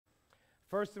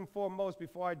First and foremost,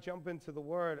 before I jump into the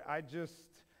word,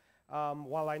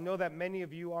 while I know that many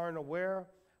of you aren't aware,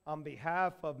 on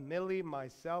behalf of Millie,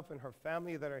 myself, and her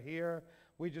family that are here,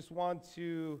 we just want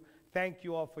to thank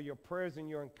you all for your prayers and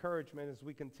your encouragement as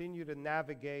we continue to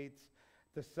navigate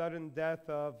the sudden death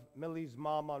of Millie's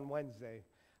mom on Wednesday.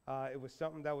 It was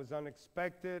something that was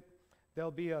unexpected.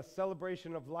 There'll be a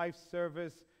celebration of life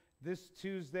service this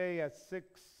Tuesday at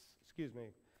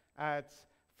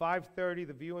 5:30.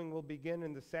 The viewing will begin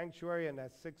in the sanctuary, and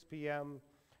at 6 p.m.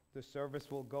 the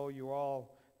service will go. You're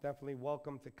all definitely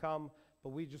welcome to come. But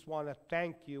we just want to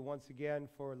thank you once again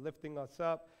for lifting us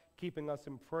up, keeping us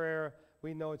in prayer.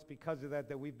 We know it's because of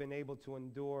that we've been able to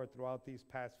endure throughout these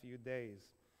past few days.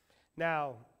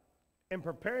 Now, in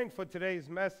preparing for today's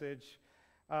message,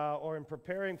 or in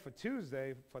preparing for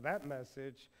Tuesday for that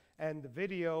message, and the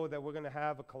video that we're going to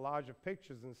have a collage of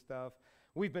pictures and stuff,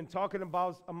 we've been talking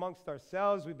about amongst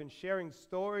ourselves. We've been sharing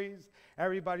stories.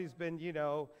 Everybody's been,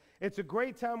 it's a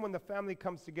great time when the family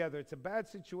comes together. It's a bad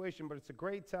situation, but it's a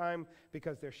great time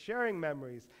because they're sharing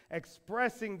memories,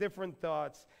 expressing different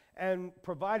thoughts, and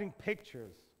providing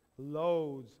pictures,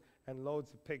 loads and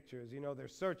loads of pictures. They're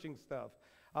searching stuff.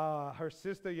 Her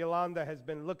sister Yolanda has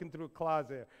been looking through a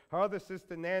closet. Her other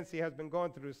sister Nancy has been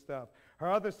going through stuff. Her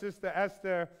other sister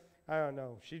Esther, I don't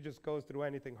know, she just goes through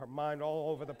anything. Her mind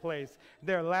all over the place.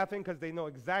 They're laughing because they know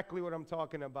exactly what I'm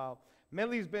talking about.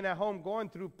 Millie's been at home going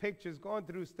through pictures, going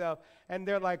through stuff, and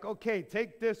they're like, okay,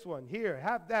 take this one. Here,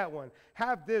 have that one.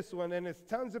 Have this one. And it's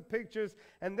tons of pictures,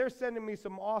 and they're sending me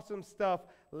some awesome stuff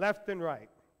left and right.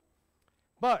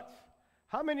 But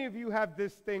how many of you have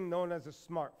this thing known as a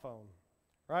smartphone?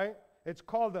 Right? It's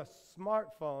called a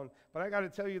smartphone, but I got to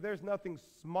tell you, there's nothing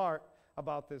smart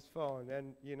about this phone.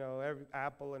 And,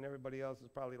 Apple and everybody else is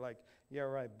probably like, yeah,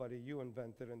 right, buddy, you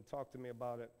invented it, and talk to me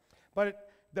about it.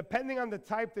 But depending on the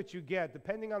type that you get,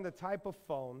 depending on the type of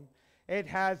phone, it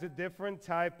has a different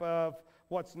type of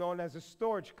what's known as a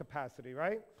storage capacity,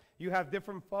 right? You have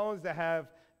different phones that have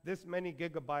this many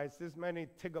gigabytes, this many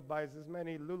gigabytes, this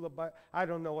many lulabytes. I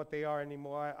don't know what they are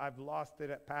anymore. I've lost it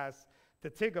at past the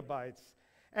gigabytes.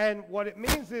 And what it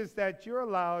means is that you're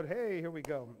allowed, hey, here we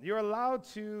go. You're allowed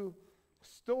to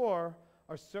store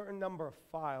a certain number of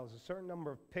files, a certain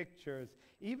number of pictures,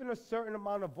 even a certain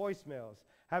amount of voicemails.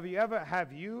 I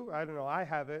don't know, I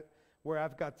have it, where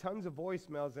I've got tons of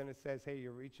voicemails and it says, hey,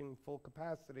 you're reaching full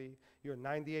capacity, you're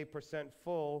 98%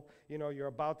 full, you're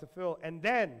about to fill. And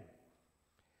then,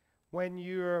 when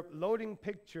you're loading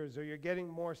pictures or you're getting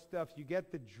more stuff, you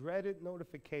get the dreaded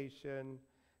notification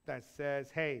that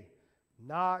says, hey,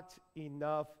 not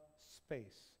enough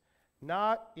space.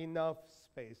 Not enough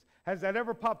space. Has that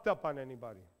ever popped up on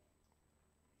anybody?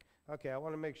 Okay, I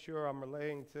want to make sure I'm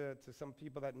relaying to some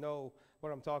people that know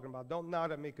what I'm talking about. Don't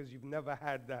nod at me because you've never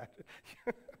had that.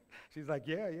 She's like,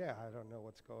 yeah, I don't know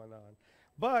what's going on.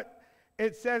 But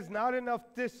it says not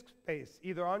enough disk space,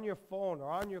 either on your phone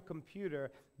or on your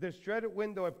computer. This dreaded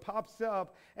window, it pops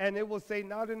up, and it will say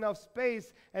not enough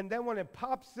space. And then when it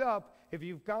pops up, if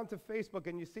you've gone to Facebook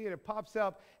and you see it, it pops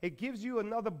up, it gives you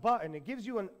another button. It gives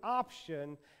you an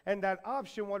option. And that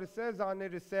option, what it says on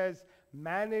it, it says,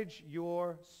 manage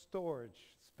your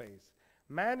storage space.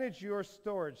 Manage your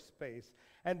storage space.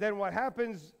 And then what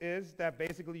happens is that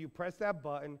basically you press that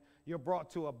button, you're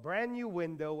brought to a brand new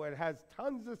window where it has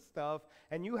tons of stuff,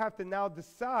 and you have to now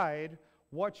decide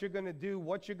what you're going to do,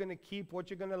 what you're going to keep, what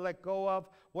you're going to let go of,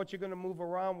 what you're going to move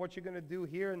around, what you're going to do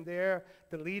here and there,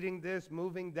 deleting this,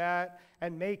 moving that,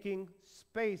 and making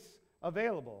space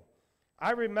available.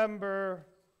 I remember,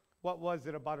 what was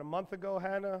it, about a month ago,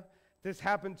 Hannah? This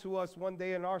happened to us one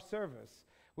day in our service.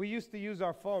 We used to use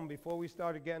our phone before we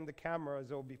started getting the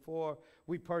cameras or before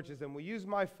we purchased them. We used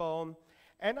my phone,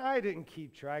 and I didn't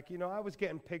keep track. I was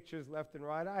getting pictures left and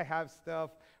right. I have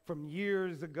stuff from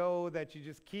years ago that you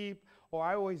just keep, or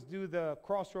I always do the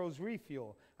Crossroads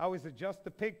refuel. I always adjust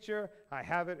the picture. I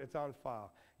have it. It's on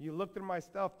file. You look through my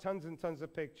stuff, tons and tons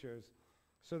of pictures.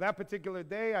 So that particular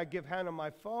day, I give Hannah my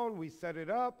phone. We set it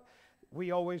up.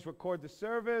 We always record the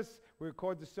service. We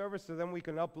record the service so then we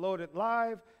can upload it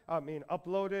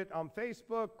upload it on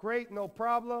Facebook. Great, no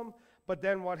problem. But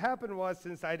then what happened was,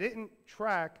 since I didn't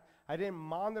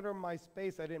monitor my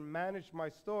space, I didn't manage my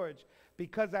storage,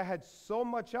 because I had so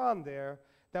much on there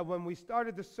that when we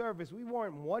started the service, we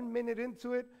weren't 1 minute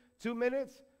into it, 2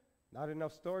 minutes, not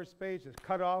enough storage space, just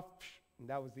cut off, and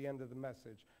that was the end of the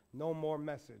message. No more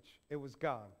message. It was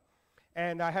gone.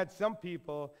 And I had some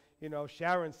people,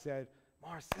 Sharon said,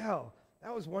 Marcel,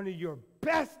 that was one of your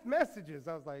best messages.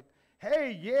 I was like,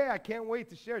 hey, yeah, I can't wait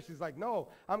to share. She's like, no,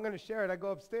 I'm going to share it. I go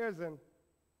upstairs and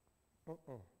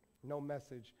no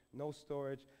message, no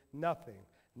storage, nothing.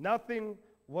 Nothing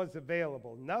was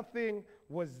available. Nothing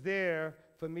was there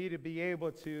for me to be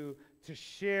able to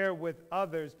share with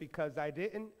others because I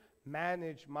didn't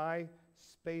manage my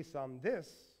space on this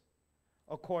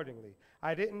accordingly.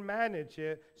 I didn't manage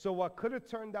it, so what could have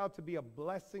turned out to be a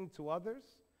blessing to others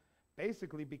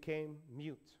basically became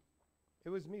mute. It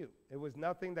was mute. It was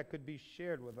nothing that could be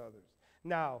shared with others.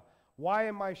 Now, why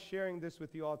am I sharing this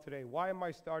with you all today? Why am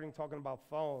I starting talking about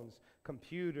phones,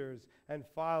 computers, and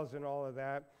files and all of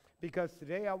that? Because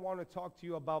today I want to talk to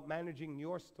you about managing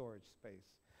your storage space,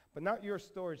 but not your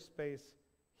storage space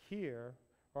here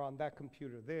or on that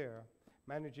computer there,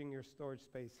 managing your storage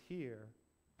space here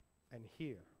and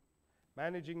here.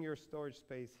 Managing your storage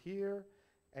space here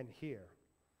and here.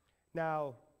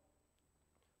 Now,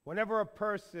 whenever a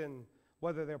person,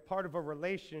 whether they're part of a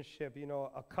relationship, you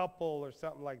know, a couple or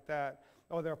something like that,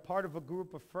 or they're part of a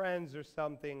group of friends or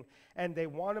something, and they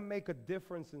want to make a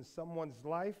difference in someone's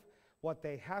life, what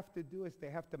they have to do is they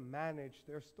have to manage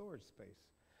their storage space.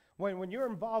 When you're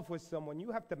involved with someone,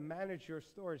 you have to manage your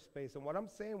storage space. And what I'm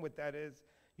saying with that is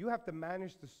you have to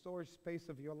manage the storage space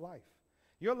of your life.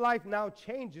 Your life now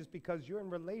changes because you're in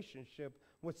relationship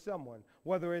with someone,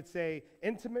 whether it's an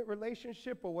intimate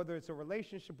relationship or whether it's a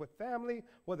relationship with family,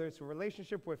 whether it's a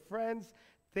relationship with friends.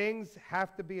 Things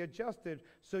have to be adjusted,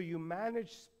 so you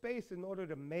manage space in order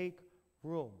to make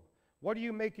room. What are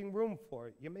you making room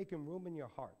for? You're making room in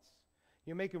your hearts.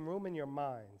 You're making room in your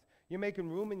minds. You're making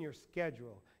room in your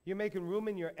schedule. You're making room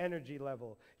in your energy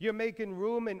level. You're making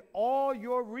room in all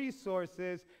your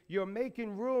resources. You're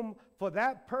making room for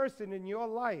that person in your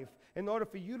life. In order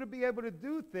for you to be able to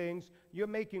do things, you're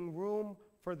making room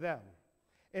for them.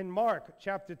 In Mark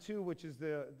chapter 2, which is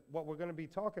what we're going to be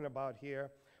talking about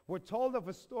here, we're told of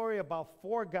a story about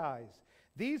 4 guys.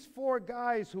 These 4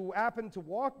 guys who happened to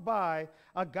walk by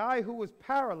a guy who was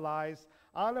paralyzed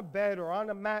on a bed or on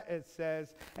a mat, it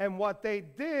says, and what they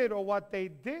did or what they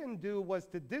didn't do was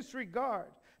to disregard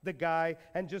the guy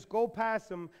and just go past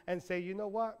him and say, you know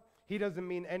what? He doesn't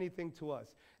mean anything to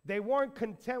us. They weren't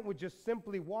content with just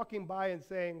simply walking by and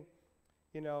saying,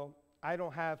 you know, I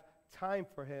don't have time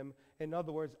for him. In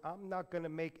other words, I'm not going to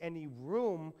make any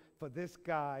room for this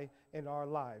guy in our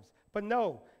lives. But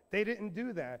no, they didn't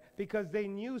do that because they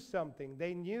knew something.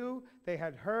 They knew, they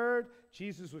had heard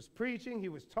Jesus was preaching, he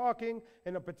was talking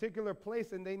in a particular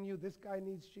place, and they knew this guy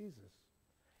needs Jesus.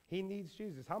 He needs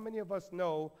Jesus. How many of us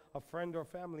know a friend or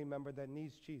family member that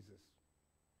needs Jesus?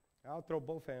 I'll throw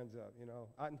both hands up, you know.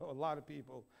 I know a lot of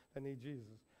people that need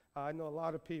Jesus. I know a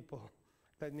lot of people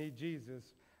that need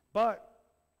Jesus. But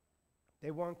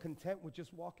they weren't content with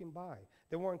just walking by.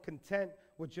 They weren't content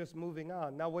with just moving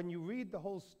on. Now, when you read the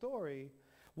whole story,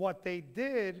 what they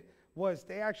did was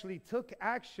they actually took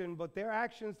action, but their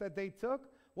actions that they took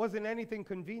wasn't anything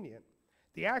convenient.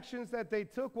 The actions that they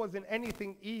took wasn't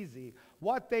anything easy.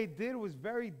 What they did was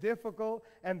very difficult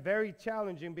and very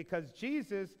challenging because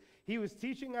Jesus, he was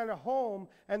teaching at a home,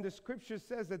 and the scripture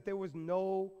says that there was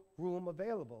no room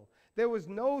available. There was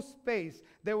no space.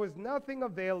 There was nothing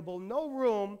available, no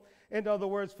room, in other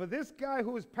words, for this guy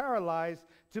who was paralyzed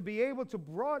to be able to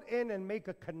brought in and make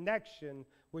a connection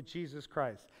with Jesus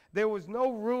Christ. There was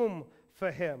no room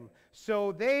for him.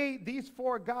 So these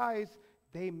 4 guys,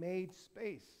 they made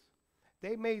space.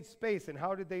 They made space, and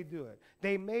how did they do it?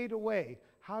 They made a way.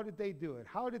 How did they do it?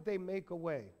 How did they make a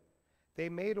way? They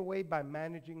made a way by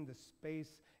managing the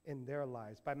space in their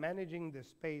lives, by managing the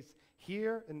space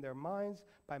here in their minds,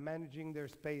 by managing their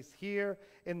space here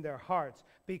in their hearts,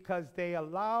 because they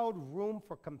allowed room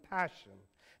for compassion.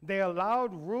 They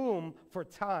allowed room for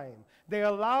time. They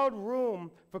allowed room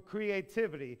for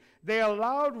creativity. They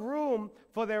allowed room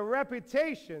for their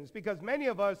reputations, because many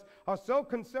of us are so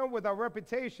concerned with our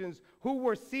reputations, who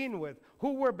we're seen with,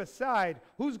 who we're beside,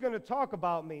 who's going to talk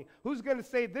about me, who's going to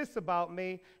say this about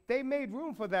me. They made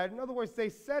room for that. In other words, they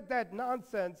set that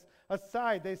nonsense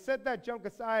aside. They set that junk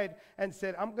aside and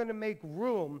said, I'm going to make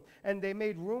room. And they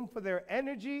made room for their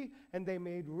energy, and they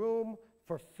made room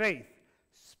for faith.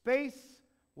 Space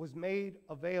was made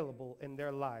available in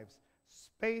their lives.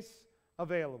 Space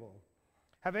available.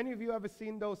 Have any of you ever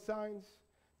seen those signs?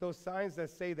 Those signs that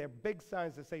say, they're big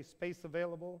signs that say space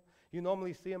available. You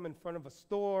normally see them in front of a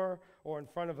store or in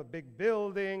front of a big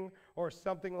building or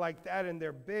something like that, and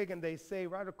they're big, and they say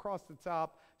right across the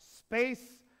top,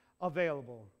 space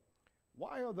available.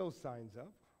 Why are those signs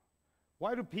up?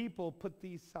 Why do people put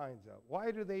these signs up?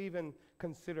 Why do they even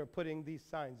consider putting these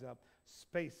signs up?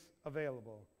 Space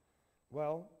available.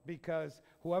 Well, because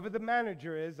whoever the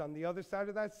manager is on the other side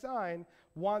of that sign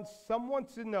wants someone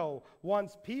to know,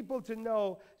 wants people to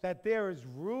know that there is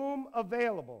room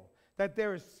available, that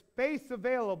there is space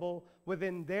available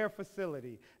within their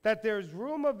facility, that there's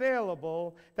room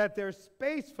available, that there's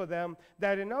space for them,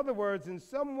 that in other words, in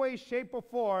some way, shape, or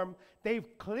form, they've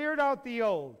cleared out the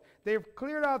old. They've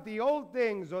cleared out the old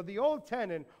things or the old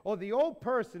tenant or the old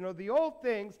person or the old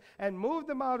things and moved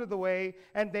them out of the way,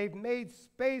 and they've made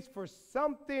space for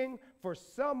something, for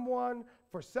someone,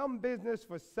 for some business,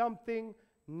 for something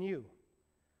new.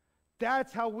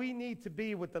 That's how we need to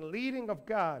be with the leading of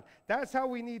God. That's how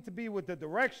we need to be with the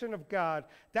direction of God.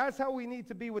 That's how we need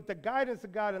to be with the guidance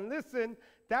of God. And listen,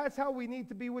 that's how we need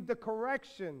to be with the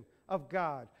correction of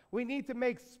God. We need to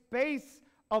make space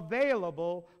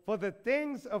available for the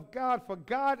things of God, for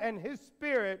God and His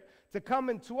Spirit to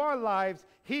come into our lives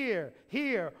here,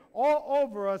 all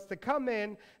over us, to come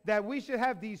in, that we should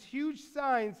have these huge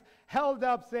signs held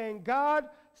up saying, God,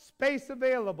 space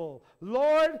available.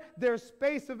 Lord, there's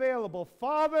space available.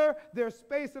 Father, there's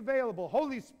space available.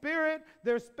 Holy Spirit,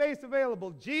 there's space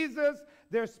available. Jesus,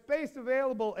 there's space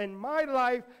available in my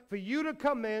life for you to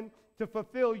come in to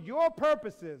fulfill your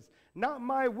purposes. Not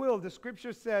my will. The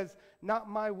scripture says, not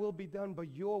my will be done,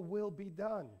 but your will be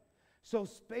done. So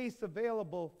space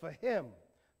available for Him.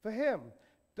 For Him.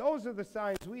 Those are the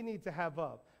signs we need to have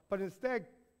up. But instead,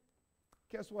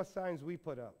 guess what signs we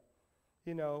put up?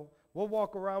 You know, we'll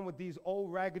walk around with these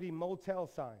old raggedy motel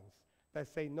signs that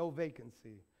say no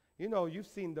vacancy. You know, you've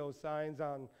seen those signs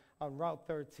on Route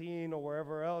 13 or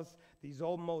wherever else, these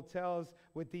old motels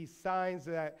with these signs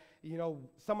that, you know,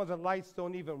 some of the lights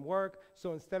don't even work.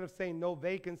 So instead of saying no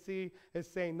vacancy, it's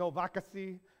saying no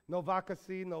vacancy, no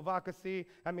vacancy, no vacancy.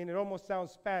 I mean, it almost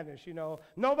sounds Spanish, you know.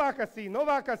 No vacancy, no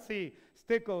vacancy.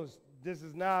 Stickles, this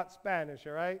is not Spanish,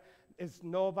 all right? It's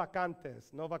no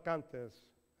vacantes, no vacantes.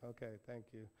 Okay, thank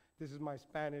you. This is my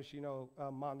Spanish, you know,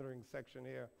 monitoring section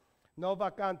here. No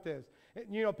vacantes.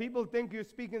 You know, people think you're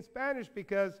speaking Spanish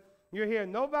because you're here.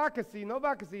 No vacancy, no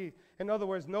vacancy. In other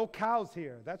words, no cows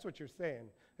here. That's what you're saying.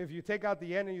 If you take out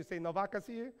the end and you say no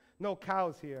vacancy, no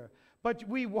cows here. But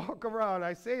we walk around,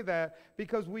 I say that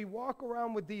because we walk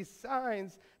around with these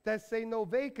signs that say no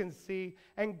vacancy,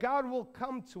 and God will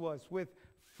come to us with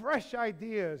fresh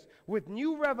ideas, with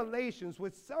new revelations,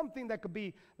 with something that could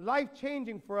be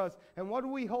life-changing for us. And what do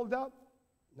we hold up?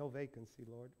 No vacancy,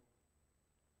 Lord.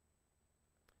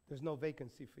 There's no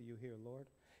vacancy for you here, Lord.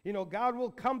 You know, God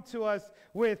will come to us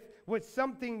with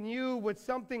something new, with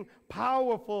something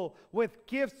powerful, with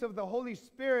gifts of the Holy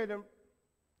Spirit. And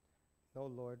no,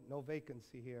 Lord, no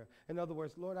vacancy here. In other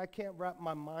words, Lord, I can't wrap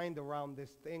my mind around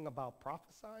this thing about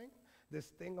prophesying, this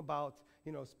thing about,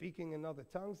 you know, speaking in other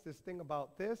tongues, this thing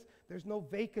about this. There's no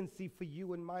vacancy for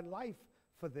you in my life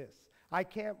for this. I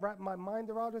can't wrap my mind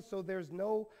around it, so there's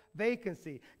no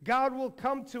vacancy. God will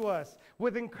come to us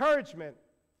with encouragement.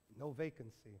 No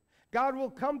vacancy. God will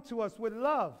come to us with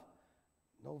love.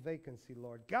 No vacancy,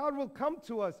 Lord. God will come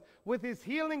to us with His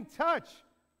healing touch.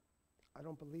 I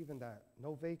don't believe in that.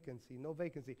 No vacancy, no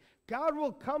vacancy. God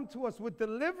will come to us with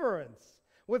deliverance,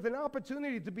 with an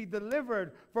opportunity to be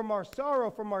delivered from our sorrow,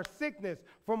 from our sickness,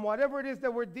 from whatever it is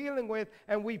that we're dealing with,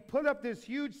 and we put up this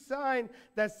huge sign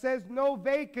that says no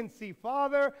vacancy.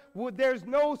 Father, there's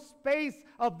no space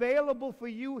available for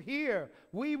you here.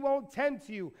 We won't tend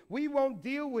to you. We won't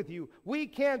deal with you. We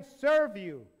can't serve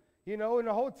you. You know, in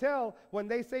a hotel, when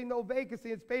they say no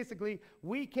vacancy, it's basically,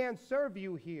 we can't serve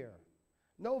you here.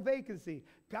 No vacancy.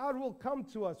 God will come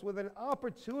to us with an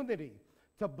opportunity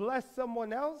to bless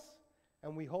someone else,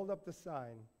 and we hold up the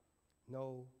sign,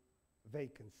 no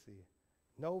vacancy,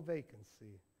 no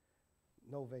vacancy,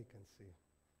 no vacancy.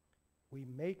 We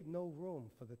make no room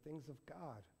for the things of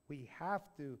God. We have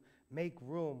to make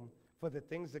room for the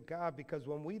things of God, because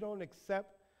when we don't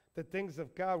accept the things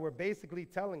of God, we're basically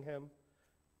telling Him,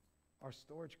 our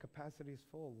storage capacity is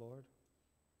full, Lord.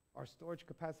 Our storage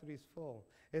capacity is full.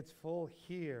 It's full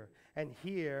here,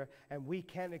 and we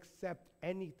can't accept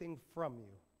anything from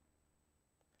you.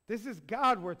 This is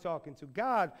God we're talking to.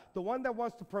 God, the one that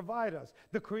wants to provide us,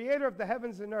 the creator of the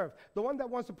heavens and earth, the one that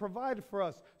wants to provide for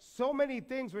us so many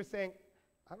things. We're saying,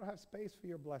 I don't have space for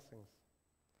your blessings.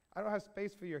 I don't have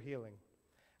space for your healing.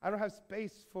 I don't have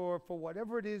space for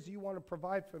whatever it is you want to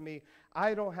provide for me.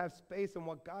 I don't have space. And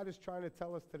what God is trying to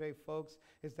tell us today, folks,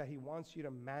 is that He wants you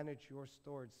to manage your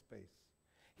storage space.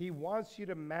 He wants you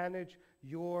to manage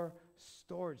your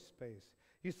storage space.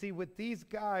 You see, with these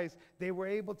guys, they were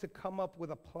able to come up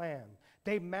with a plan.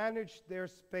 They managed their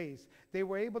space. They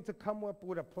were able to come up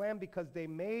with a plan because they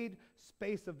made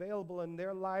space available in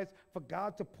their lives for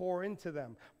God to pour into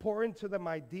them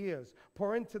ideas,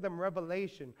 pour into them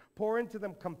revelation, pour into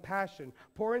them compassion,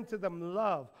 pour into them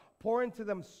love, pour into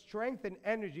them strength and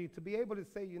energy to be able to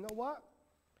say, you know what?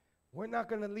 We're not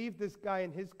going to leave this guy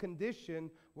in his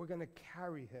condition. We're going to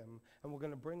carry him, and we're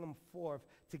going to bring him forth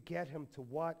to get him to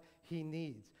what he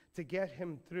needs, to get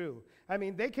him through. I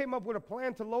mean, they came up with a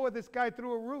plan to lower this guy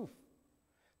through a roof.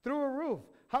 Through a roof.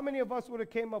 How many of us would have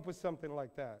came up with something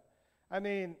like that? I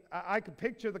mean, I could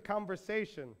picture the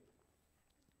conversation.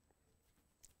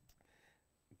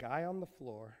 Guy on the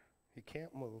floor, he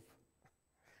can't move.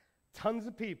 Tons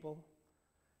of people,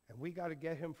 and we got to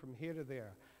get him from here to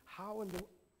there. How in the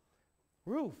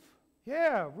roof?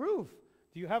 Yeah, roof.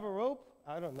 Do you have a rope?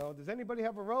 I don't know. Does anybody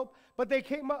have a rope? But they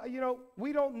came up,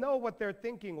 we don't know what their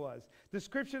thinking was. The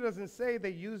scripture doesn't say they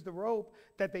used the rope,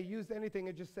 that they used anything.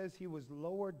 It just says he was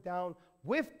lowered down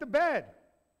with the bed.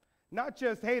 Not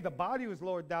just, hey, the body was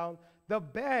lowered down. The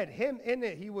bed, him in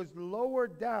it, he was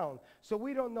lowered down. So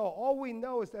we don't know. All we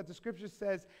know is that the scripture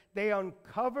says they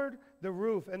uncovered the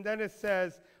roof. And then it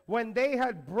says, when they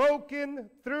had broken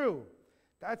through.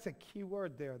 That's a key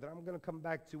word there that I'm going to come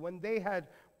back to. When they had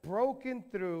broken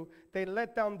through, they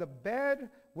let down the bed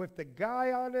with the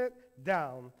guy on it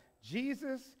down.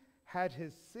 Jesus had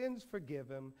his sins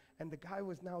forgiven, and the guy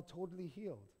was now totally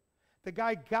healed. The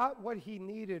guy got what he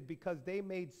needed because they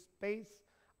made space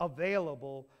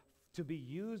available to be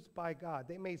used by God.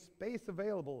 They made space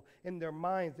available in their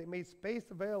minds. They made space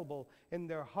available in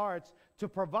their hearts to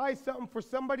provide something for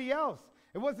somebody else.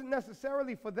 It wasn't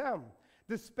necessarily for them.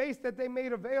 The space that they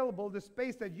made available, the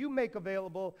space that you make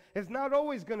available, is not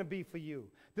always going to be for you.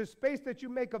 The space that you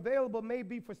make available may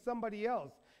be for somebody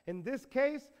else. In this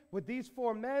case, with these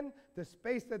 4 men, the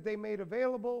space that they made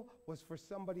available was for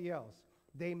somebody else.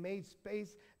 They made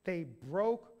space. They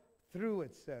broke through,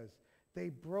 it says. They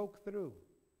broke through.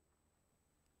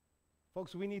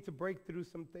 Folks, we need to break through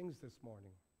some things this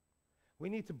morning. We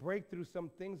need to break through some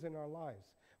things in our lives.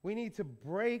 We need to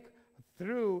break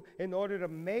through in order to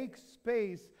make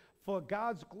space for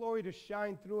God's glory to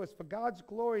shine through us, for God's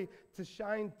glory to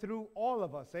shine through all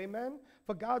of us. Amen?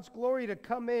 For God's glory to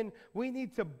come in, we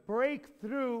need to break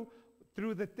through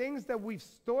the things that we've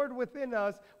stored within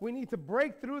us. We need to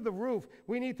break through the roof.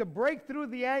 We need to break through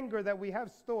the anger that we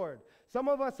have stored. Some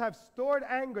of us have stored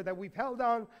anger that we've held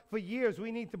on for years.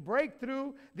 We need to break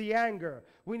through the anger.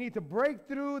 We need to break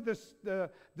through the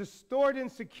stored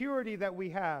insecurity that we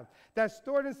have. That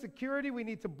stored insecurity, we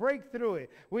need to break through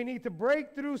it. We need to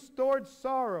break through stored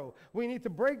sorrow. We need to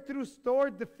break through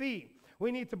stored defeat.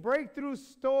 We need to break through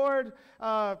stored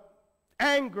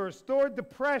anger, stored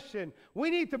depression. We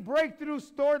need to break through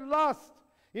stored lust.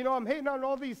 I'm hating on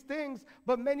all these things,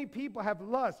 but many people have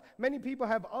lust. Many people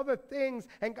have other things,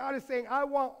 and God is saying, I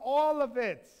want all of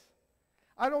it.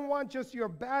 I don't want just your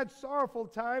bad, sorrowful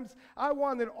times. I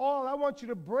want it all. I want you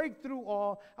to break through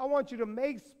all. I want you to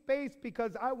make space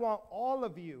because I want all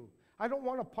of you. I don't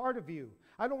want a part of you.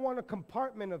 I don't want a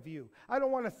compartment of you. I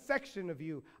don't want a section of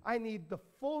you. I need the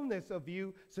fullness of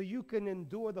you so you can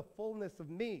endure the fullness of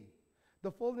me.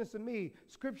 The fullness of me.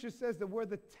 Scripture says that we're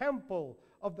the temple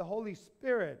of the Holy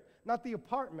Spirit, not the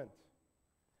apartment,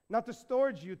 not the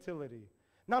storage utility,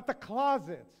 not the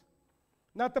closet,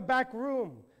 not the back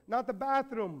room, not the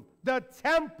bathroom, the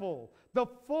temple, the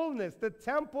fullness, the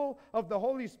temple of the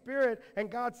Holy Spirit.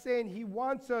 And God's saying he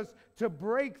wants us to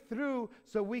break through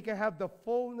so we can have the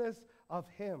fullness of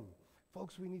him.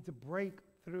 Folks, we need to break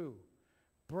through.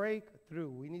 Break through.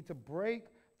 We need to break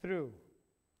through.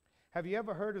 Have you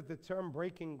ever heard of the term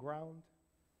breaking ground?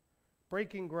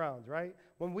 Breaking ground, right?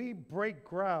 When we break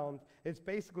ground, it's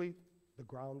basically the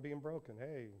ground being broken.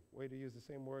 Hey, way to use the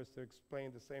same words to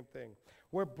explain the same thing.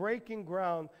 We're breaking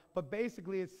ground, but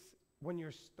basically it's when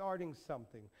you're starting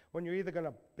something, when you're either going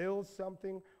to build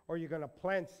something or you're going to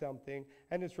plant something,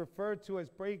 and it's referred to as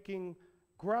breaking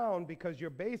ground because you're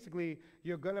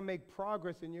going to make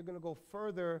progress and you're going to go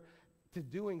further to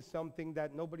doing something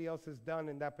that nobody else has done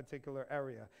in that particular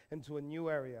area, into a new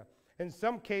area. In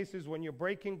some cases, when you're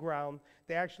breaking ground,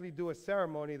 they actually do a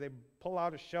ceremony. They pull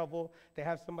out a shovel. They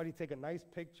have somebody take a nice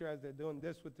picture as they're doing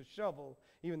this with the shovel,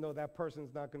 even though that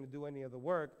person's not going to do any of the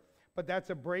work. But that's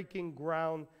a breaking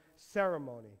ground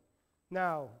ceremony.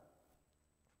 Now,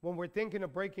 when we're thinking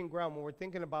of breaking ground, when we're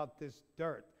thinking about this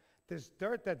dirt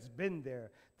that's been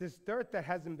there, this dirt that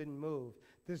hasn't been moved,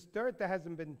 this dirt that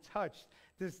hasn't been touched,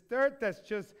 this dirt that's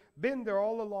just been there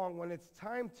all along, when it's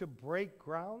time to break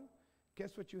ground,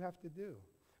 guess what you have to do?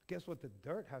 Guess what the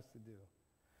dirt has to do?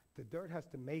 The dirt has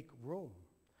to make room.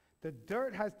 The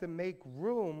dirt has to make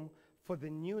room for the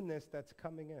newness that's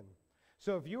coming in.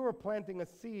 So if you were planting a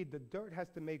seed, the dirt has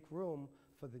to make room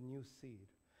for the new seed.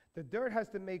 The dirt has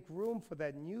to make room for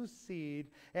that new seed.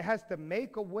 It has to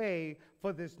make a way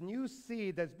for this new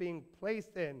seed that's being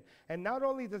placed in. And not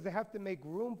only does it have to make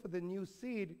room for the new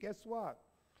seed, guess what?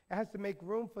 It has to make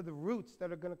room for the roots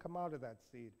that are going to come out of that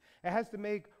seed. It has to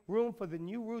make room for the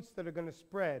new roots that are going to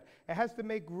spread. It has to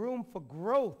make room for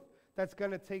growth that's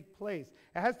going to take place.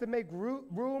 It has to make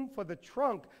room for the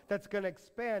trunk that's going to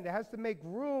expand. It has to make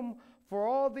room for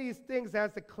all these things. It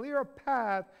has to clear a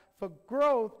path for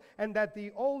growth, and that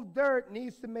the old dirt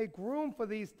needs to make room for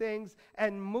these things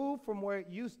and move from where it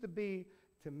used to be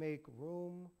to make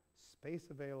room, space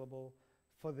available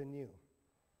for the new.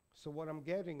 So what I'm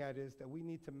getting at is that we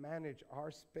need to manage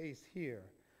our space here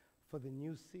for the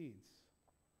new seeds,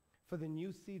 for the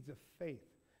new seeds of faith,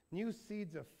 new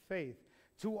seeds of faith.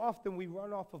 Too often we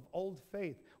run off of old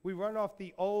faith. We run off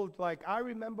the old, like, I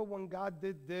remember when God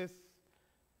did this.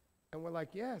 And we're like,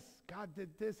 yes, God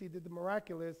did this. He did the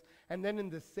miraculous. And then in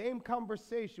the same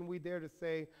conversation, we dare to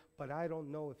say, but I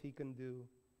don't know if he can do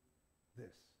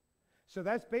this. So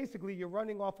that's basically you're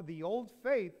running off of the old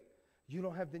faith. You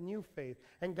don't have the new faith.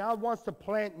 And God wants to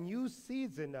plant new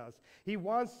seeds in us. He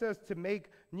wants us to make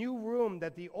new room,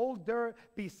 that the old dirt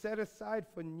be set aside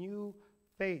for new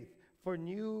faith, for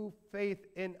new faith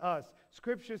in us.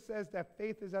 Scripture says that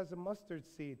faith is as a mustard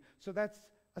seed. So that's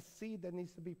a seed that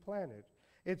needs to be planted.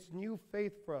 It's new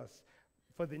faith for us,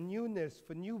 for the newness,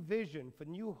 for new vision, for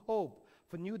new hope,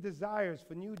 for new desires,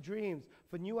 for new dreams,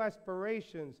 for new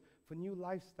aspirations, for new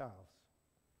lifestyles,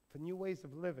 for new ways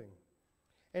of living.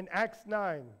 In Acts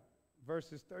 9,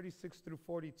 verses 36 through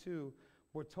 42,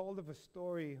 we're told of a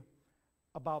story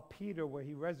about Peter where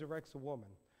he resurrects a woman.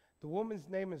 The woman's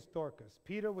name is Dorcas.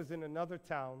 Peter was in another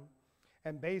town,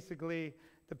 and basically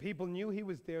the people knew he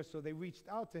was there, so they reached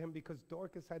out to him because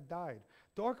Dorcas had died.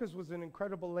 Dorcas was an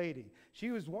incredible lady. She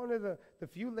was one of the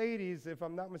few ladies, if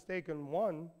I'm not mistaken,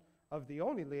 one of the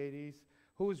only ladies,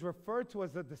 who was referred to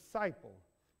as a disciple.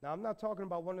 Now, I'm not talking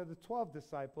about one of the 12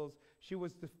 disciples. She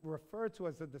was referred to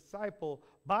as a disciple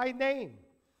by name.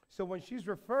 So when she's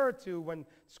referred to, when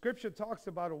Scripture talks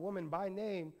about a woman by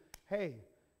name, hey,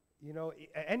 you know,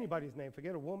 anybody's name,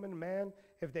 forget a woman, man.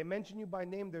 If they mention you by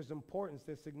name, there's importance,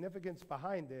 there's significance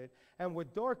behind it. And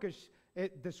with Dorcas,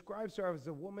 it describes her as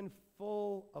a woman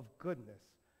full of goodness.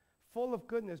 Full of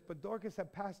goodness, but Dorcas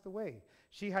had passed away.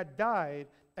 She had died,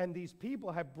 and these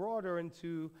people had brought her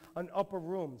into an upper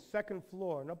room, second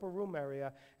floor, an upper room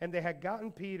area, and they had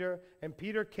gotten Peter, and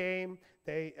Peter came,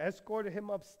 they escorted him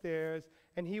upstairs,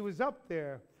 and he was up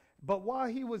there. But while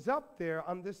he was up there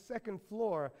on this second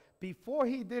floor, before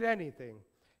he did anything,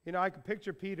 you know, I could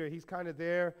picture Peter, he's kind of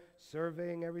there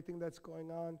surveying everything that's going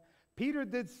on. Peter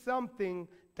did something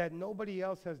that nobody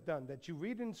else has done, that you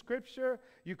read in Scripture,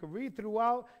 you can read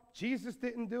throughout. Jesus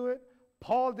didn't do it.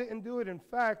 Paul didn't do it. In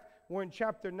fact, we're in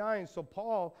chapter 9, so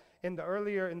Paul, in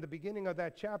the beginning of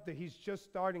that chapter, he's just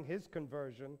starting his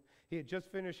conversion. He had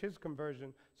just finished his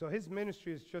conversion, so his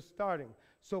ministry is just starting.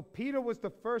 So Peter was the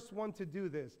first one to do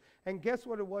this. And guess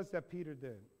what it was that Peter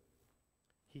did?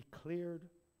 He cleared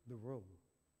the room.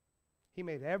 He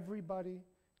made everybody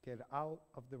get out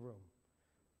of the room.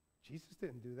 Jesus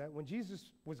didn't do that. When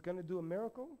Jesus was going to do a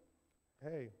miracle,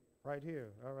 hey, right here,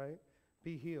 all right,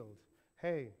 be healed.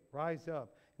 Hey, rise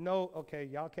up. No, okay,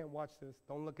 y'all can't watch this.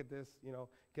 Don't look at this, you know,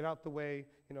 get out the way,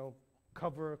 you know,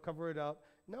 cover it up.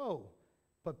 No,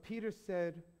 but Peter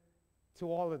said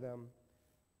to all of them,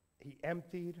 he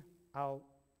emptied out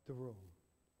the room.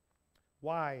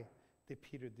 Why did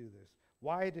Peter do this?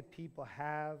 Why did Peter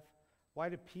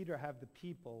have the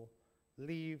people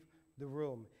leave the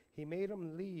room? He made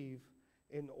them leave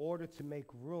in order to make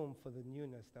room for the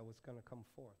newness that was going to come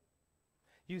forth.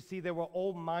 You see, there were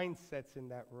old mindsets in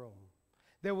that room.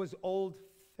 There was old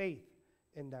faith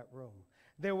in that room.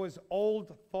 There was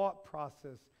old thought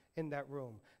process in that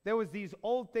room. There was these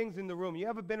old things in the room. You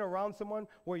ever been around someone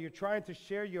where you're trying to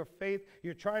share your faith,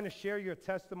 you're trying to share your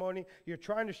testimony, you're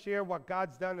trying to share what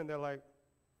God's done, and they're like,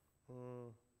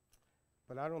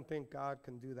 but I don't think God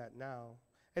can do that now.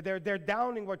 And they're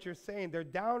downing what you're saying. They're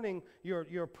downing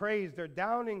your praise. They're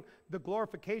downing the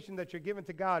glorification that you're giving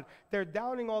to God. They're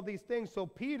downing all these things. So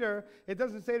Peter, it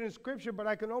doesn't say it in Scripture, but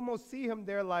I can almost see him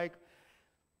there like,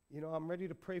 you know, I'm ready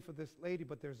to pray for this lady,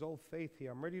 but there's old faith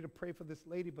here. I'm ready to pray for this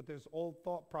lady, but there's old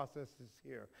thought processes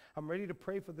here. I'm ready to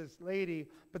pray for this lady,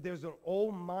 but there's an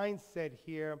old mindset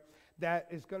here that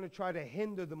is going to try to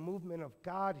hinder the movement of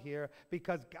God here,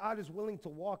 because God is willing to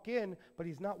walk in, but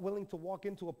he's not willing to walk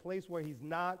into a place where he's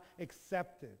not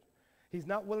accepted. He's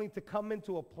not willing to come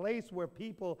into a place where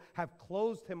people have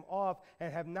closed him off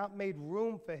and have not made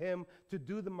room for him to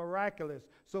do the miraculous.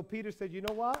 So Peter said, you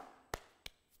know what?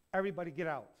 Everybody get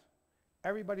out.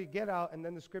 Everybody get out. And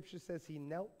then the Scripture says he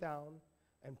knelt down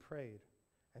and prayed,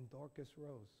 and Dorcas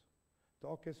rose.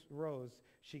 Dorcas rose.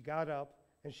 She got up,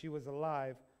 and she was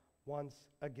alive once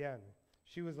again.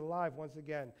 She was alive once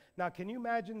again. Now, can you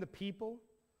imagine the people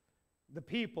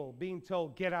being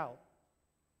told, get out?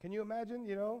 Can you imagine,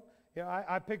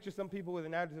 I picture some people with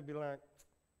an attitude be like,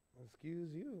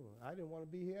 excuse you, I didn't want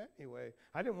to be here anyway.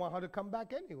 I didn't want her to come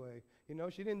back anyway.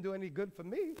 She didn't do any good for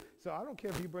me, so I don't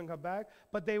care if you bring her back.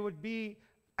 But they would be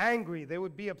angry. They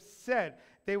would be upset.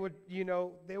 They would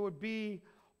be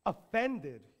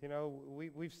offended.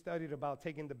 We've studied about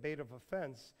taking the bait of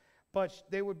offense. But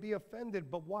they would be offended.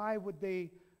 But why would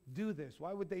they do this?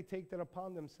 Why would they take that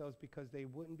upon themselves? Because they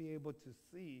wouldn't be able to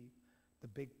see the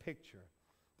big picture.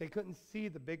 They couldn't see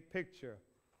the big picture.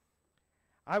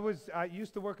 I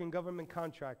used to work in government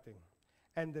contracting.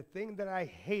 And the thing that I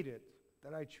hated,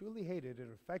 that I truly hated, it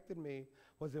affected me,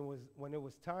 was when it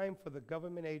was time for the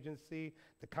government agency,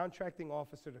 the contracting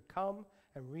officer to come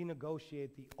and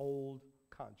renegotiate the old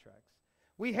contracts.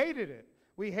 We hated it.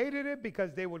 We hated it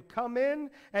because they would come in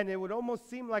and it would almost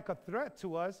seem like a threat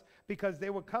to us because they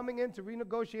were coming in to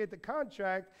renegotiate the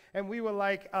contract and we were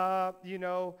like,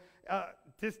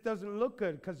 this doesn't look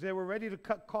good because they were ready to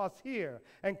cut costs here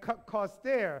and cut costs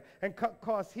there and cut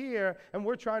costs here and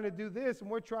we're trying to do this and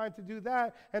we're trying to do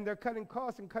that and they're cutting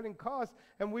costs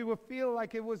and we would feel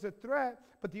like it was a threat,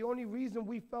 but the only reason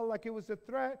we felt like it was a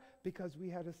threat because we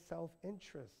had a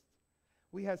self-interest.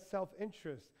 We had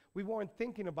self-interest. We weren't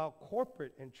thinking about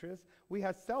corporate interest. We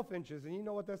had self-interest. And you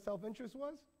know what that self-interest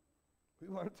was? We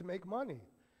wanted to make money.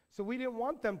 So we didn't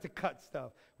want them to cut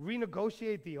stuff.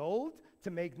 Renegotiate the old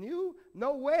to make new?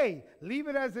 No way. Leave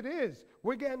it as it is.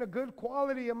 We're getting a good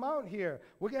quality amount here.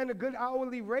 We're getting a good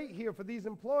hourly rate here for these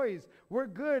employees. We're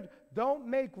good. Don't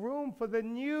make room for the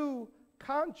new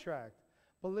contract.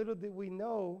 But little did we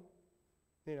know,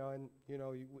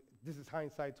 this is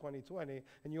hindsight 2020,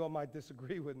 and you all might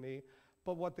disagree with me,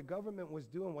 but what the government was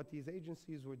doing, what these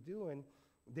agencies were doing,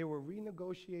 they were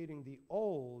renegotiating the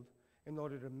old in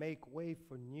order to make way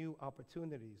for new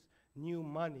opportunities, new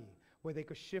money, where they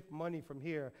could shift money from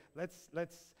here. Let's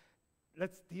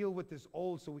deal with this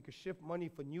old so we could shift money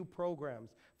for new programs,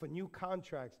 for new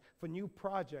contracts, for new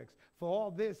projects, for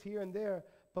all this here and there.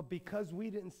 But because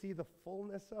we didn't see the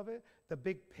fullness of it, the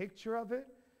big picture of it,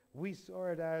 we saw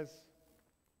it as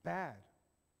bad,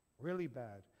 really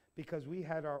bad, because we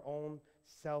had our own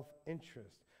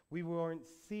self-interest. We weren't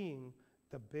seeing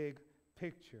the big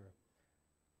picture.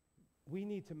 We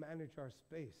need to manage our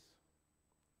space.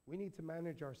 We need to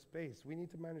manage our space. We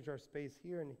need to manage our space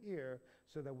here and here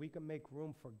so that we can make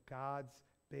room for God's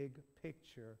big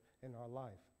picture in our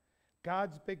life.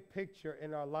 God's big picture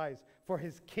in our lives for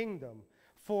his kingdom,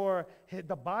 for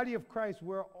the body of Christ.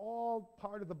 We're all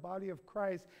part of the body of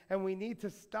Christ, and we need to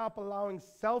stop allowing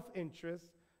self-interest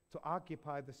to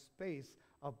occupy the space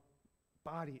of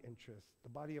body interest, the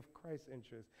body of Christ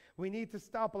interest. We need to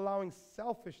stop allowing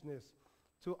selfishness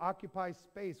to occupy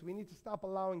space. We need to stop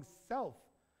allowing self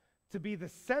to be the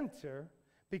center,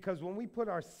 because when we put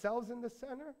ourselves in the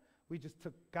center, we just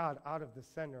took God out of the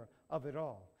center of it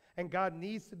all. And God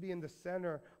needs to be in the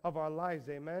center of our lives,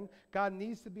 amen? God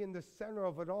needs to be in the center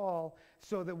of it all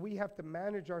so that we have to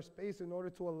manage our space in order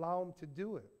to allow him to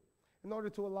do it. In order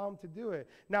to allow him to do it.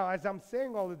 Now, as I'm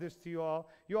saying all of this to you all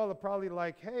are probably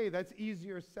like, hey, that's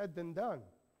easier said than done.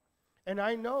 And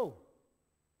I know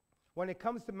when it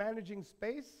comes to managing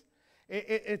space,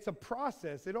 it's a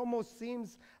process. It almost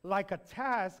seems like a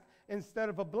task instead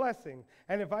of a blessing.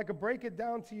 And if I could break it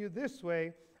down to you this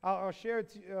way, I'll share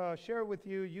it with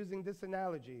you using this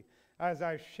analogy. As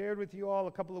I shared with you all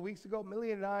a couple of weeks ago,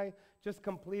 Millie and I just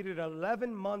completed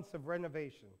 11 months of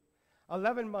renovation.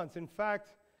 11 months. In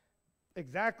fact,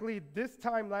 exactly this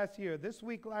time last year, this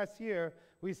week last year,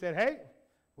 we said, hey,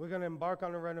 we're going to embark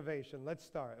on a renovation. Let's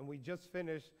start. And we just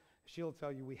finished. She'll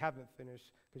tell you we haven't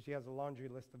finished because she has a laundry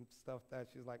list of stuff that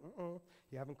she's like,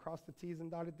 you haven't crossed the T's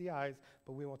and dotted the I's,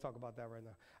 but we won't talk about that right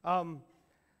now.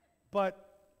 But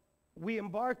we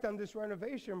embarked on this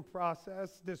renovation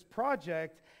process, this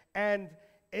project, and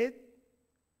it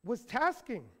was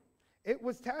tasking. It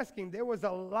was tasking. There was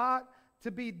a lot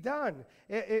to be done.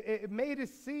 It made it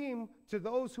seem to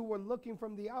those who were looking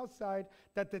from the outside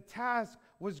that the task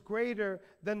was greater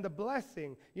than the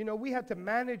blessing. We had to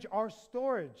manage our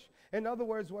storage. In other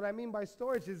words, what I mean by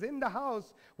storage is in the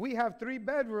house, we have 3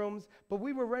 bedrooms, but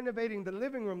we were renovating the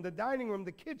living room, the dining room,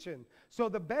 the kitchen. So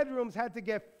the bedrooms had to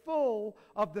get full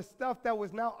of the stuff that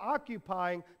was now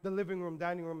occupying the living room,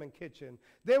 dining room, and kitchen.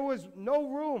 There was no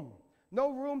room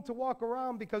to walk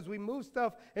around because we moved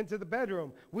stuff into the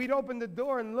bedroom. We'd open the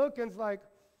door and look, and it's like,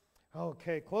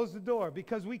 Okay, close the door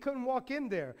because we couldn't walk in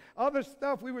there. Other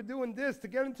stuff, we were doing this to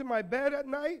get into my bed at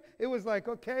night. It was like,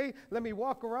 okay, let me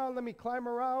walk around, let me climb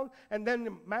around. And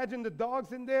then imagine the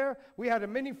dogs in there. We had a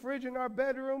mini fridge in our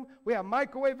bedroom. We had a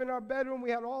microwave in our bedroom. We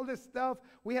had all this stuff.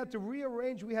 We had to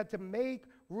rearrange. We had to make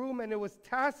room, and it was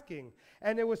tasking.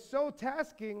 And it was so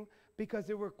tasking because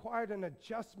it required an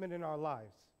adjustment in our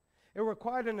lives. It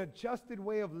required an adjusted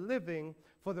way of living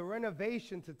for the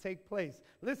renovation to take place.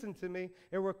 Listen to me.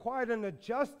 It required an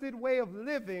adjusted way of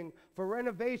living for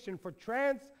renovation, for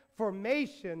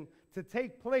transformation to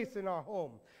take place in our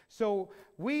home. So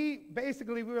we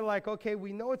were like, okay,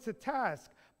 we know it's a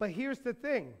task, but here's the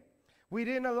thing. We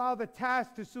didn't allow the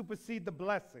task to supersede the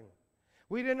blessing.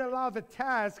 We didn't allow the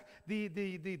task, the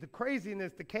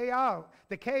craziness, the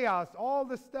chaos, all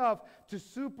the stuff to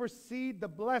supersede the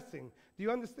blessing. Do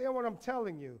you understand what I'm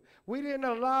telling you? We didn't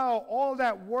allow all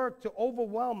that work to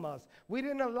overwhelm us. We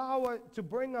didn't allow it to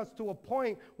bring us to a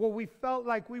point where we felt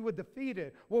like we were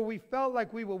defeated, where we felt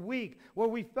like we were weak, where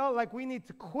we felt like we need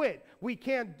to quit. We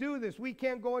can't do this. We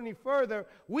can't go any further.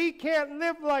 We can't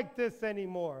live like this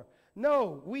anymore.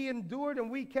 No, we endured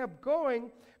and we kept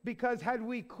going because had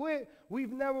we quit, we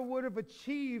never would have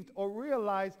achieved or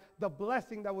realized the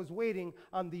blessing that was waiting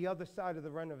on the other side of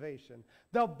the renovation.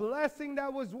 The blessing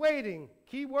that was waiting,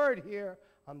 key word here,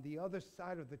 on the other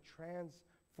side of the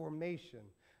transformation.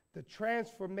 The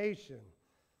transformation.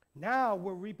 Now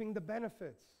we're reaping the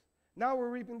benefits. Now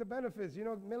we're reaping the benefits. You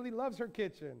know, Millie loves her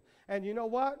kitchen. And you know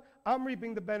what? I'm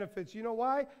reaping the benefits. You know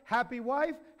why? Happy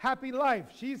wife, happy life.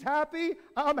 She's happy,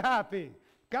 I'm happy.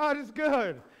 God is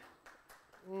good.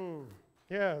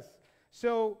 Yes.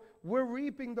 So we're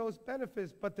reaping those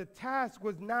benefits, but the task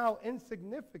was now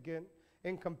insignificant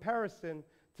in comparison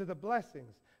to the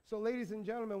blessings. So ladies and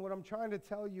gentlemen, what I'm trying to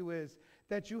tell you is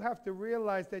that you have to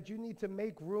realize that you need to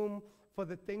make room for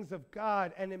the things of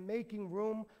God. And in making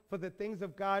room for the things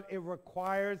of God, it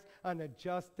requires an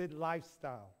adjusted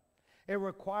lifestyle. It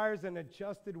requires an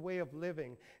adjusted way of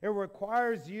living. It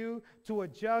requires you to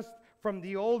adjust from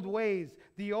the old ways,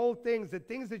 the old things, the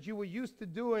things that you were used to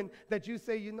doing that you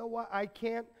say, you know what, I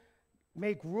can't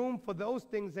make room for those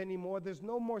things anymore. There's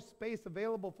no more space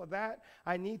available for that.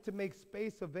 I need to make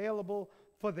space available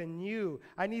for the new.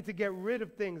 I need to get rid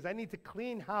of things. I need to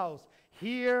clean house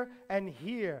here and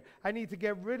here. I need to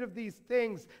get rid of these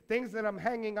things that I'm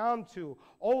hanging on to,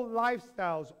 old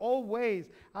lifestyles, old ways.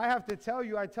 I have to tell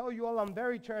you, I tell you all, I'm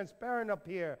very transparent up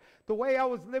here. The way I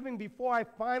was living before I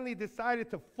finally decided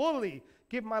to fully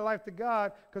give my life to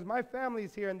God, because my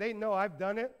family's here and they know I've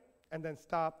done it and then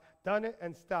stopped. Done it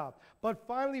and stopped. But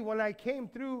finally, when I came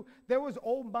through, there was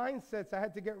old mindsets I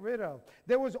had to get rid of.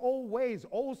 There was old ways,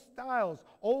 old styles,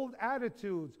 old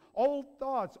attitudes, old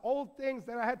thoughts, old things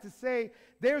that I had to say,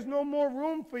 there's no more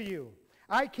room for you.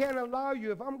 I can't allow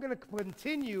you. If I'm going to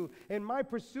continue in my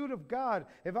pursuit of God,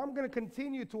 if I'm going to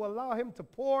continue to allow him to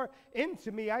pour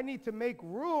into me, I need to make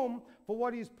room for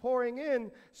what he's pouring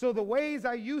in. So the ways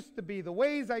I used to be, the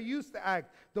ways I used to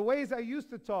act, the ways I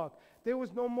used to talk, there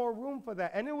was no more room for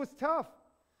that. And it was tough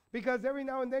because every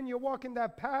now and then you're walking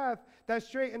that path, that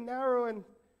straight and narrow, and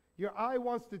your eye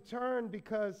wants to turn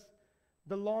because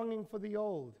the longing for the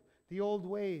old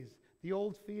ways, the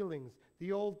old feelings,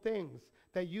 the old things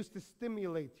that used to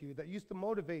stimulate you, that used to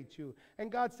motivate you.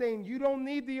 And God's saying, you don't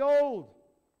need the old.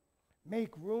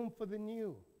 Make room for the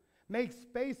new. Make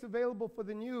space available for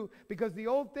the new, because the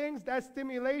old things, that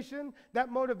stimulation,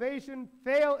 that motivation,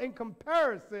 fail in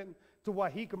comparison to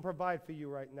what he can provide for you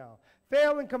right now.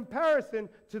 Fail in comparison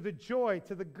to the joy,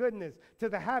 to the goodness, to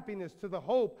the happiness, to the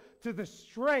hope, to the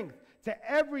strength, to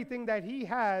everything that he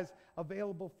has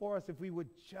available for us if we would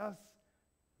just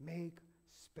make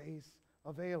space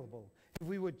available. If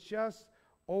we would just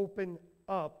open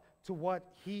up to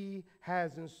what he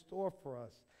has in store for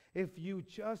us. If you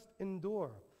just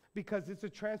endure. Because it's a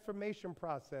transformation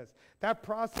process. That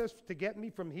process to get me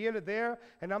from here to there,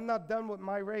 and I'm not done with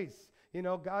my race. You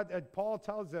know, Paul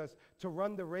tells us to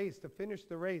run the race, to finish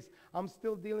the race. I'm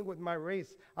still dealing with my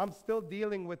race. I'm still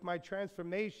dealing with my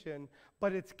transformation,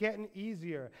 but it's getting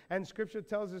easier. And Scripture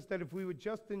tells us that if we would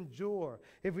just endure,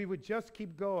 if we would just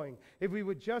keep going, if we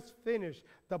would just finish,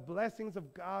 the blessings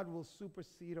of God will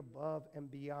supersede above and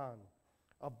beyond.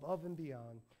 Above and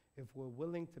beyond, if we're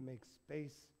willing to make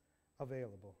space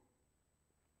available.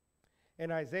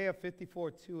 In Isaiah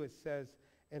 54:2, it says,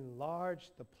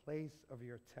 enlarge the place of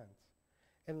your tent.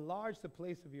 Enlarge the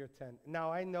place of your tent.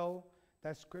 Now, I know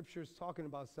that Scripture is talking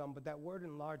about some, but that word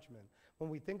enlargement, when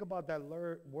we think about that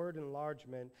word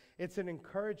enlargement, it's an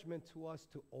encouragement to us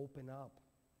to open up.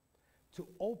 To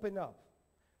open up.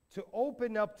 To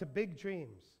open up to big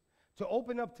dreams. to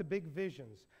open up to big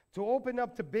visions, to open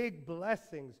up to big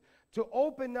blessings, to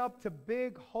open up to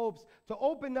big hopes, to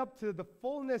open up to the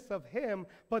fullness of Him.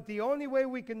 But the only way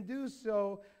we can do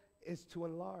so is to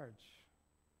enlarge,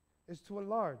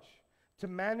 to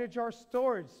manage our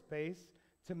storage space,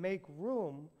 to make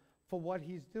room for what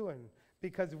He's doing.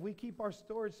 Because if we keep our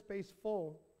storage space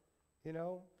full, you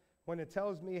know, when it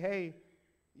tells me, hey,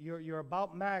 you're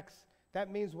about max,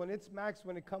 that means when it's max,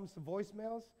 when it comes to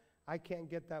voicemails, I can't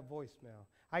get that voicemail.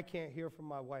 I can't hear from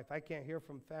my wife. I can't hear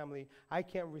from family. I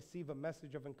can't receive a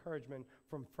message of encouragement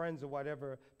from friends or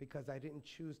whatever because I didn't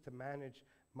choose to manage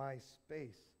my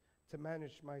space,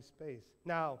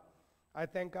 Now, I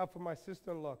thank God for my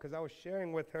sister-in-law because I was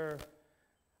sharing with her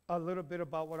a little bit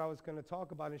about what I was going to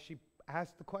talk about, and she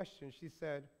asked the question. She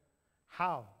said,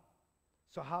 how?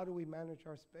 So how do we manage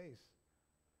our space?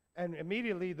 And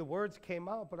immediately the words came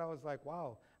out, but I was like,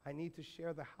 wow, I need to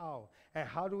share the how. And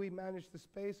how do we manage the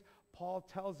space? Paul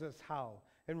tells us how.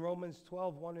 In Romans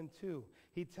 12, 1 and 2,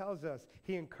 he tells us,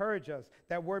 he encourages us.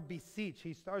 That word beseech,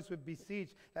 he starts with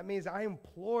beseech. That means I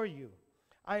implore you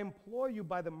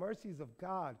by the mercies of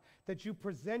God that you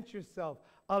present yourself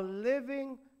a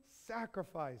living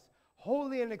sacrifice,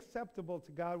 holy and acceptable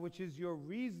to God, which is your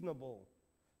reasonable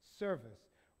service.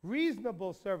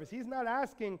 Reasonable service. He's not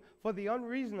asking for the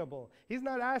unreasonable. He's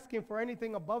not asking for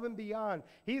anything above and beyond.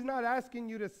 He's not asking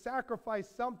you to sacrifice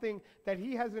something that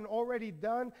He hasn't already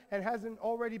done and hasn't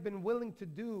already been willing to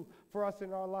do for us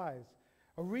in our lives.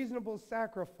 A reasonable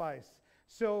sacrifice.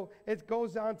 So it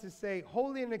goes on to say,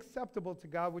 holy and acceptable to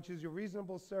God, which is your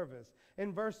reasonable service.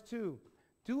 In verse 2,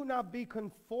 do not be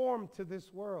conformed to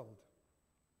this world.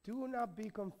 Do not be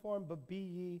conformed, but be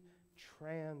ye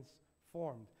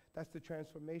transformed. That's the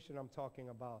transformation I'm talking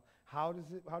about. How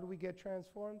do we get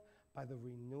transformed? By the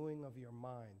renewing of your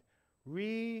mind.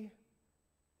 Renew.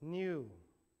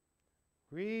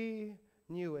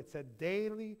 It's a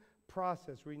daily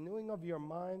process. Renewing of your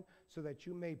mind so that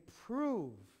you may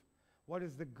prove what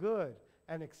is the good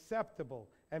and acceptable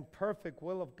and perfect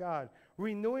will of God.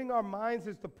 Renewing our minds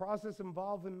is the process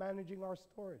involved in managing our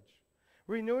storage.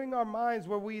 Renewing our minds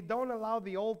where we don't allow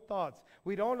the old thoughts.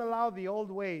 We don't allow the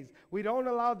old ways. We don't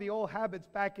allow the old habits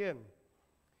back in.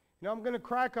 You know, I'm going to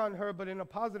crack on her, but in a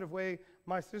positive way,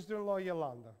 my sister-in-law,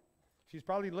 Yolanda. She's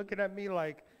probably looking at me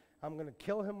like I'm going to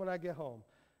kill him when I get home.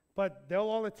 But they'll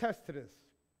all attest to this.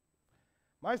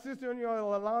 My sister-in-law,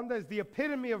 Yolanda, is the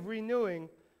epitome of renewing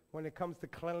when it comes to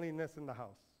cleanliness in the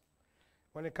house.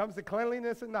 When it comes to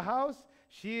cleanliness in the house,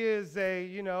 she is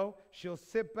she'll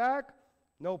sit back.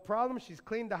 No problem. She's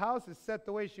cleaned the house. It's set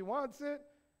the way she wants it.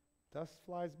 Dust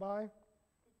flies by.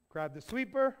 Grab the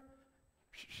sweeper.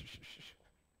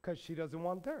 Because she doesn't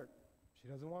want dirt. She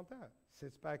doesn't want that.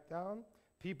 Sits back down.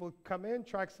 People come in,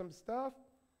 track some stuff.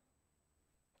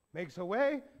 Makes her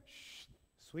way.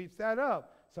 Sweeps that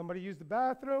up. Somebody used the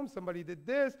bathroom. Somebody did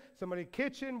this. Somebody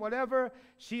kitchen, whatever.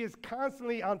 She is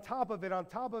constantly on top of it, on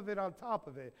top of it, on top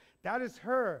of it. That is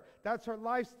her. That's her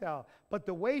lifestyle. But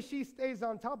the way she stays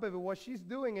on top of it, what she's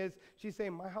doing is she's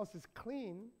saying, my house is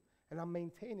clean, and I'm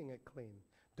maintaining it clean.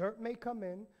 Dirt may come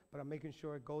in, but I'm making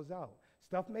sure it goes out.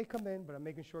 Stuff may come in, but I'm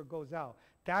making sure it goes out.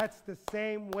 That's the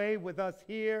same way with us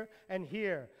here and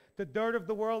here. The dirt of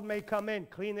the world may come in.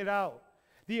 Clean it out.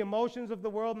 The emotions of the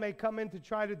world may come in to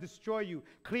try to destroy you.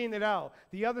 Clean it out.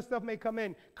 The other stuff may come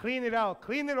in. Clean it out.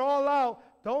 Clean it all out.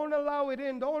 Don't allow it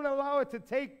in. Don't allow it to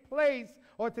take place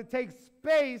or to take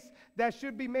space that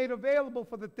should be made available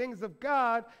for the things of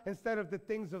God instead of the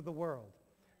things of the world.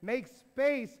 Make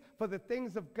space for the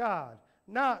things of God,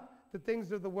 not the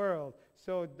things of the world.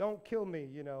 So don't kill me,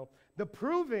 you know. The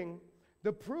proving,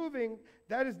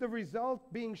 that is the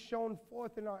result being shown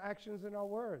forth in our actions and our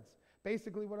words.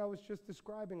 Basically what I was just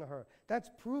describing to her.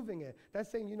 That's proving it. That's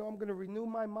saying, you know, I'm going to renew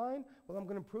my mind. Well, I'm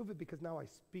going to prove it because now I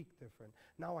speak different.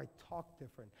 Now I talk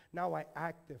different. Now I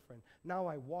act different. Now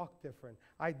I walk different.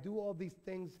 I do all these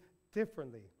things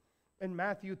differently. In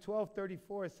Matthew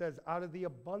 12:34, it says, out of the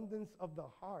abundance of the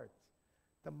heart,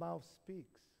 the mouth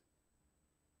speaks.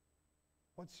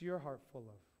 What's your heart full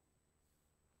of?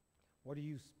 What are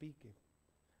you speaking?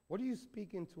 What are you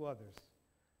speaking to others?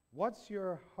 What's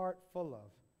your heart full of?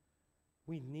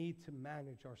 We need to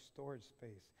manage our storage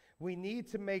space. We need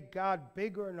to make God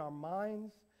bigger in our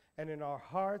minds and in our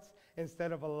hearts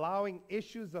instead of allowing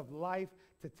issues of life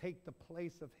to take the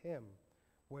place of Him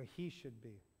where He should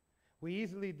be. We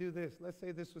easily do this. Let's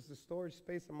say this was the storage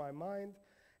space in my mind,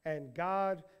 and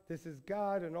God, this is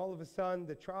God, and all of a sudden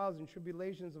the trials and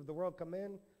tribulations of the world come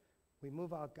in. We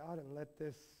move out God and let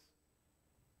this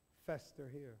fester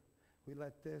here. We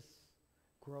let this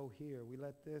grow here. We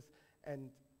let this,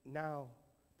 and now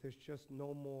there's just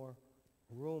no more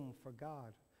room for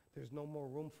God. There's no more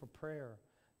room for prayer.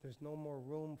 There's no more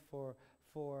room for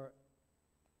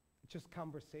just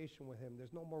conversation with him.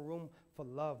 There's no more room for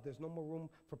love. There's no more room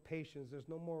for patience. There's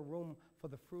no more room for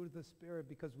the fruit of the Spirit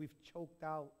because we've choked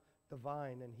out the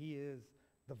vine, and he is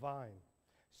the vine.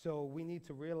 So we need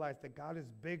to realize that God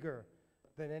is bigger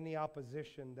than any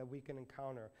opposition that we can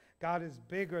encounter. God is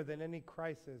bigger than any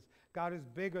crisis. God is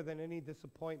bigger than any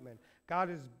disappointment. God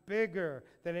is bigger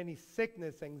than any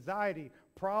sickness, anxiety,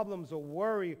 problems, or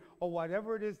worry, or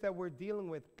whatever it is that we're dealing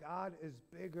with. God is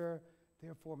bigger.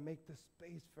 Therefore, make the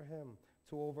space for him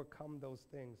to overcome those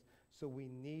things. So we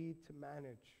need to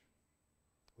manage.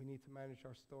 We need to manage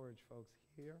our storage, folks,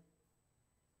 here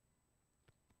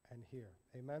and here.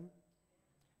 Amen?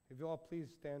 If you all please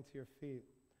stand to your feet.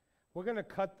 We're going to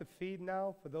cut the feed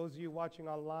now. For those of you watching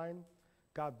online,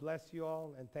 God bless you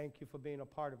all, and thank you for being a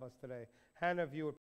part of us today. Hannah, if you would